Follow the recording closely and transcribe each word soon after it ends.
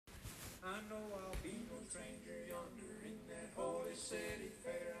know I'll be no stranger yonder in that holy city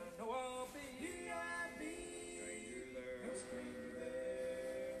fair. I know I'll be no stranger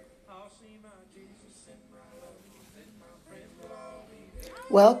there. I'll see my Jesus and my loved ones and my friends will all be there.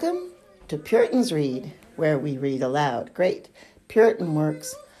 Welcome to Puritans Read, where we read aloud great Puritan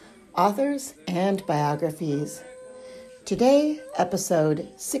works, authors, and biographies. Today, episode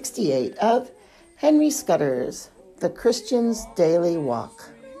 68 of Henry Scudder's The Christian's Daily Walk.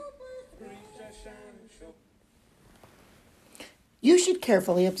 You should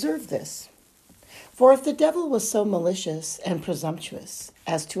carefully observe this. For if the devil was so malicious and presumptuous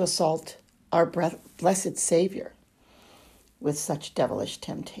as to assault our blessed Savior with such devilish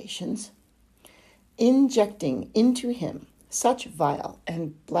temptations, injecting into him such vile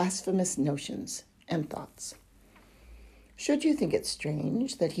and blasphemous notions and thoughts, should you think it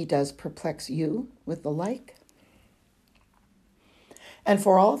strange that he does perplex you with the like? And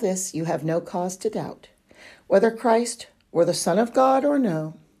for all this you have no cause to doubt whether Christ were the Son of God or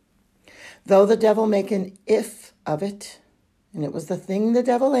no, though the devil make an if of it, and it was the thing the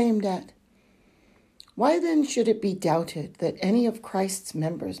devil aimed at. Why then should it be doubted that any of Christ's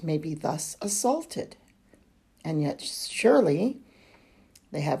members may be thus assaulted? And yet surely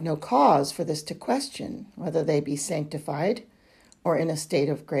they have no cause for this to question, whether they be sanctified or in a state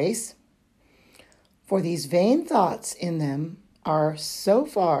of grace. For these vain thoughts in them are so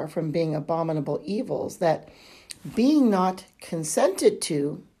far from being abominable evils that, being not consented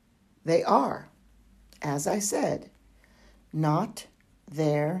to, they are, as I said, not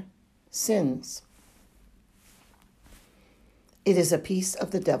their sins. It is a piece of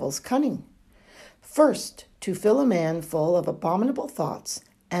the devil's cunning, first to fill a man full of abominable thoughts,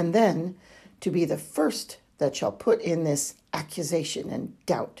 and then to be the first that shall put in this accusation and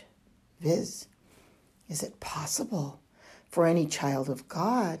doubt, viz., is it possible for any child of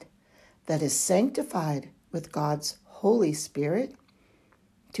God that is sanctified with God's Holy Spirit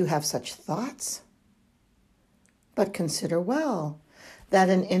to have such thoughts? But consider well that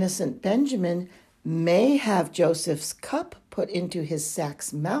an innocent Benjamin may have Joseph's cup put into his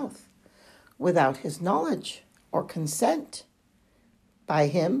sack's mouth without his knowledge or consent by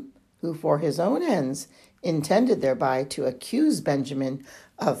him who for his own ends intended thereby to accuse Benjamin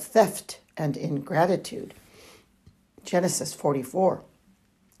of theft and ingratitude. Genesis 44,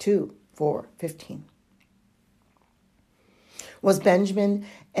 2, 4, 15. Was Benjamin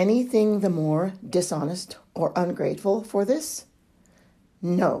anything the more dishonest or ungrateful for this?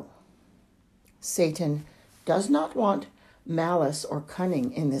 No. Satan does not want malice or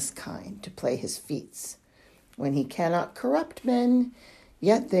cunning in this kind to play his feats. When he cannot corrupt men,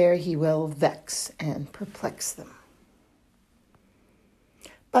 yet there he will vex and perplex them.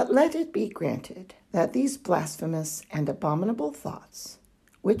 But let it be granted that these blasphemous and abominable thoughts,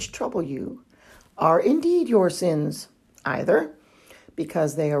 which trouble you, are indeed your sins, either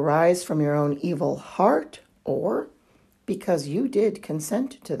because they arise from your own evil heart or because you did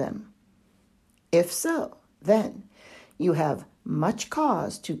consent to them. If so, then you have much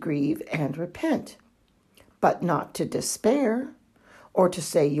cause to grieve and repent, but not to despair or to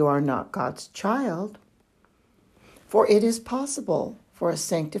say you are not God's child. For it is possible for a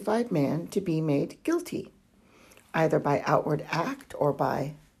sanctified man to be made guilty, either by outward act or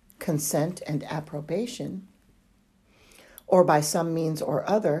by consent and approbation, or by some means or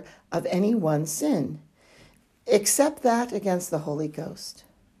other of any one sin, except that against the Holy Ghost.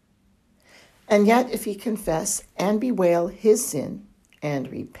 And yet if he confess and bewail his sin,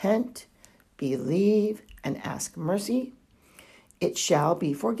 and repent, believe, and ask mercy, it shall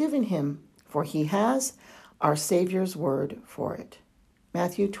be forgiven him, for he has our Savior's word for it.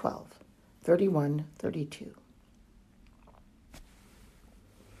 Matthew 12, 31, 32.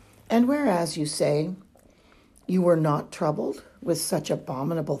 And whereas you say, you were not troubled with such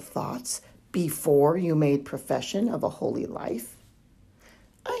abominable thoughts before you made profession of a holy life,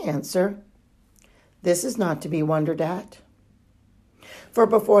 I answer, this is not to be wondered at. For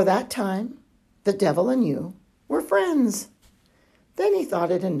before that time, the devil and you were friends. Then he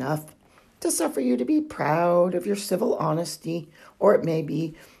thought it enough to suffer you to be proud of your civil honesty, or it may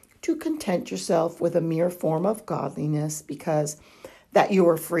be to content yourself with a mere form of godliness, because that you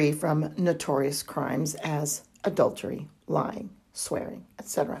were free from notorious crimes as adultery, lying, swearing,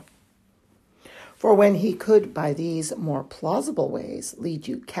 etc. For when he could by these more plausible ways lead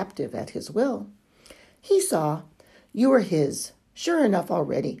you captive at his will, he saw you were his, sure enough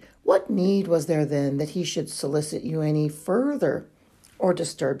already. What need was there then that he should solicit you any further or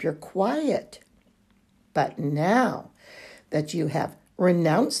disturb your quiet? But now that you have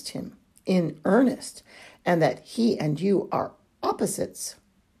renounced him in earnest, and that he and you are opposites,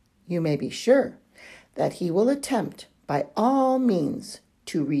 you may be sure that he will attempt by all means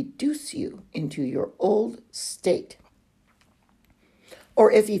to reduce you into your old state.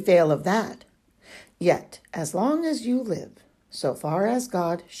 Or if he fail of that, yet as long as you live, so far as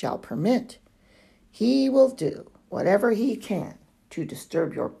God shall permit, he will do whatever he can to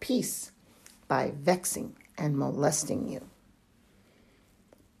disturb your peace by vexing and molesting you.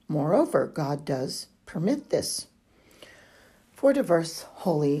 Moreover, God does permit this for diverse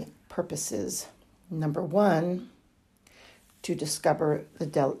holy purposes. Number one, to discover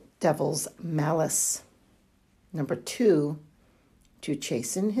the devil's malice. Number two, to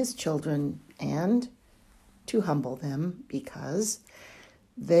chasten his children and to humble them because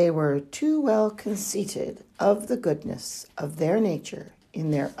they were too well conceited of the goodness of their nature in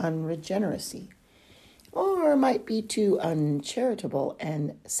their unregeneracy, or might be too uncharitable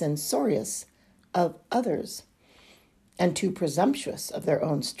and censorious of others, and too presumptuous of their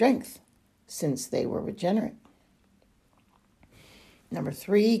own strength, since they were regenerate. Number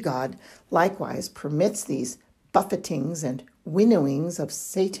three, God likewise permits these buffetings and winnowings of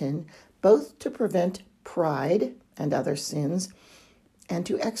Satan, both to prevent pride and other sins, and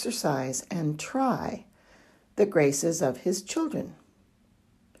to exercise and try the graces of his children,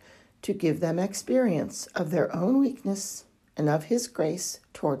 to give them experience of their own weakness and of his grace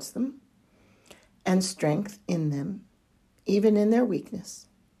towards them, and strength in them, even in their weakness,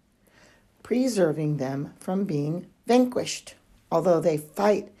 preserving them from being vanquished, although they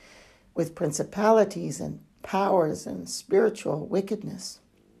fight with principalities and powers and spiritual wickedness.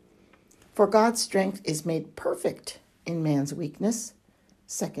 For God's strength is made perfect in man's weakness,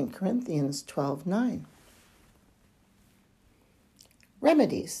 2 Corinthians 12:9.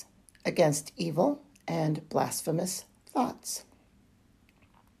 Remedies against evil and blasphemous thoughts.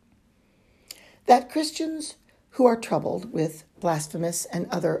 That Christians who are troubled with blasphemous and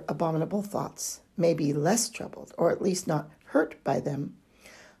other abominable thoughts may be less troubled, or at least not hurt by them,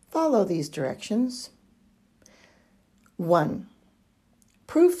 follow these directions. 1.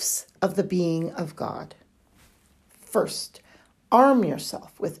 Proofs of the being of God. First, arm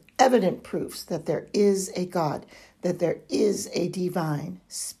yourself with evident proofs that there is a God, that there is a divine,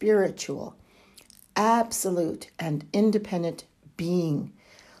 spiritual, absolute, and independent being,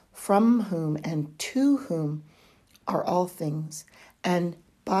 from whom and to whom are all things, and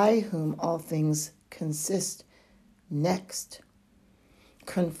by whom all things consist. Next,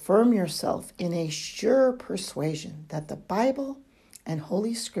 confirm yourself in a sure persuasion that the Bible and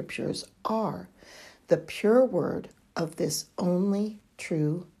Holy Scriptures are the pure word of this only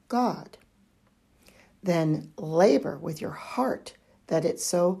true God. Then labor with your heart that it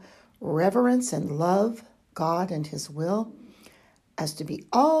so reverence and love God and his will as to be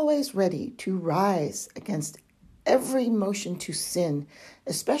always ready to rise against every motion to sin,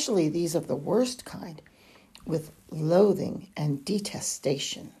 especially these of the worst kind, with loathing and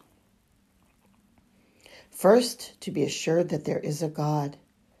detestation. First, to be assured that there is a God,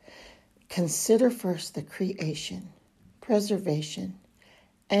 consider first the creation, preservation,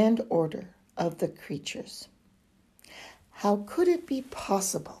 and order of the creatures. How could it be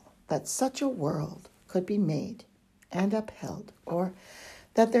possible that such a world could be made and upheld, or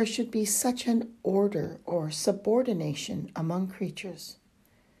that there should be such an order or subordination among creatures,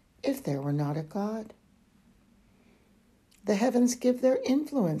 if there were not a God? The heavens give their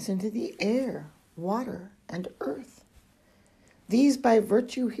influence into the air, water, and earth. These, by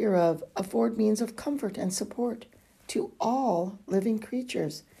virtue hereof, afford means of comfort and support to all living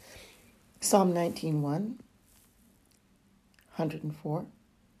creatures. Psalm 19:1, 104.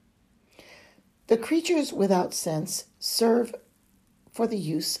 The creatures without sense serve for the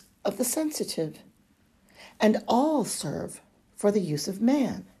use of the sensitive, and all serve for the use of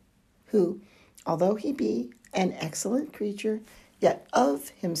man, who, although he be an excellent creature, yet of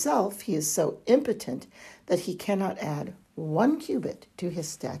himself he is so impotent that he cannot add 1 cubit to his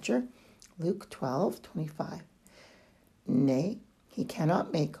stature, Luke 12:25. Nay, he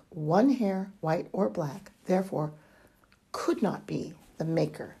cannot make 1 hair white or black, therefore could not be the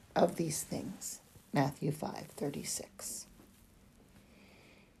maker of these things, Matthew 5:36.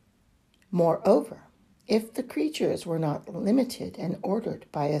 Moreover, if the creatures were not limited and ordered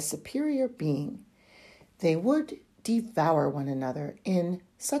by a superior being, they would devour one another in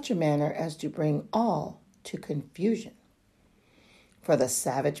such a manner as to bring all to confusion. For the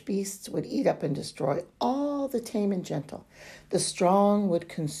savage beasts would eat up and destroy all the tame and gentle. The strong would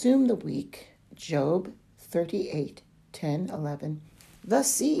consume the weak. Job 38:10-11. The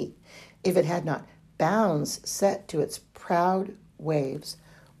sea, if it had not bounds set to its proud waves,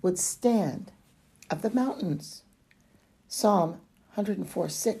 would stand of the mountains. Psalm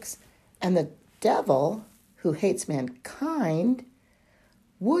 104:6 And the devil, who hates mankind,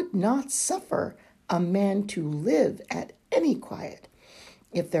 would not suffer a man to live at any quiet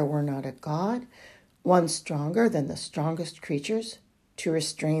if there were not a God, one stronger than the strongest creatures, to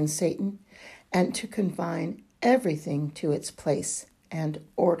restrain Satan and to confine everything to its place and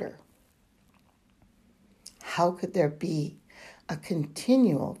order. How could there be a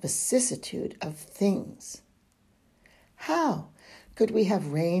continual vicissitude of things? How could we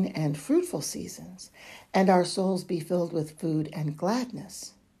have rain and fruitful seasons, and our souls be filled with food and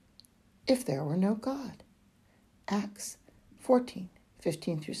gladness, if there were no God? Acts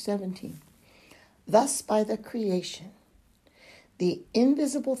 14:15-17. Thus by the creation, the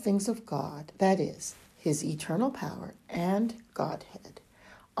invisible things of God, that is, his eternal power and Godhead,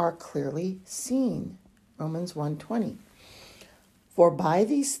 are clearly seen. Romans 1:20. For by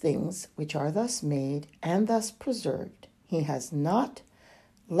these things which are thus made and thus preserved, he has not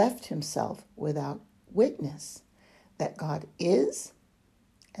left himself without witness that God is,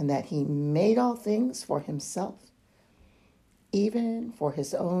 and that he made all things for himself, even for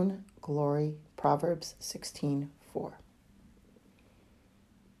his own glory. Proverbs 16:4.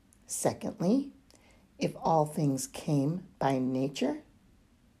 Secondly, if all things came by nature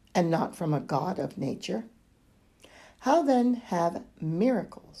and not from a God of nature, how then have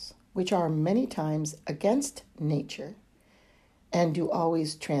miracles, which are many times against nature and do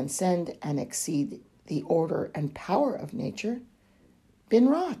always transcend and exceed the order and power of nature, been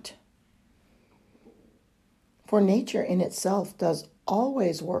wrought? For nature in itself does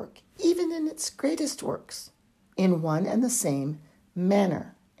always work, even in its greatest works, in one and the same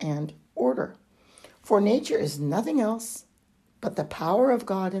manner and order. For nature is nothing else but the power of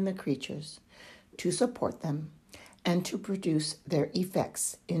God in the creatures to support them and to produce their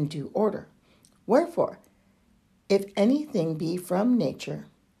effects in due order. Wherefore, if anything be from nature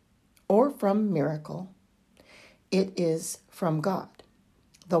or from miracle, it is from God,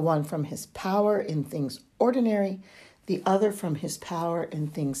 the one from his power in things ordinary, the other from his power in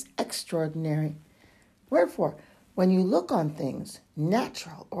things extraordinary. Wherefore, when you look on things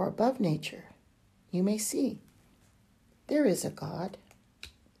natural or above nature, you may see there is a God.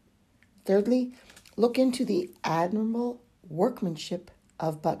 Thirdly, look into the admirable workmanship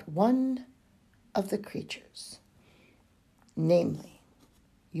of but one of the creatures, namely,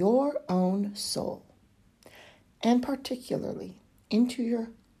 your own soul, and particularly into your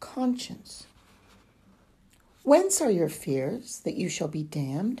conscience. Whence are your fears that you shall be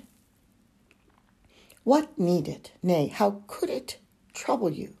damned? What need it, nay, how could it trouble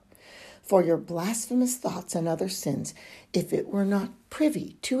you for your blasphemous thoughts and other sins, if it were not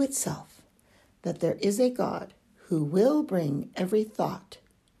privy to itself that there is a God who will bring every thought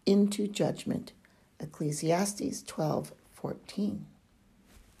into judgment? Ecclesiastes 12:14.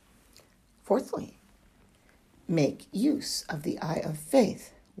 Fourthly, make use of the eye of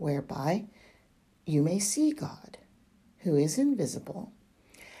faith, whereby you may see God, who is invisible,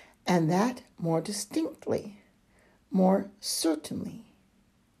 and that more distinctly, more certainly,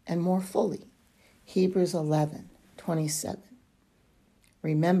 and more fully. Hebrews 11:27.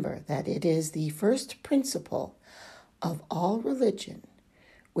 Remember that it is the first principle of all religion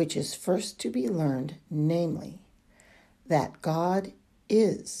which is first to be learned, namely, that God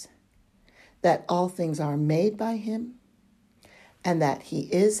is, that all things are made by him, and that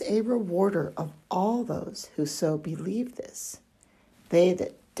he is a rewarder of all those who so believe this, they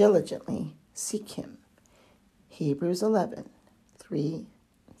that diligently seek him. Hebrews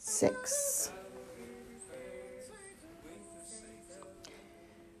 11:3-6.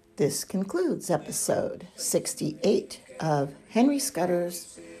 This concludes episode 68 of Henry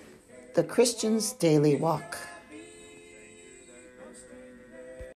Scudder's The Christian's Daily Walk.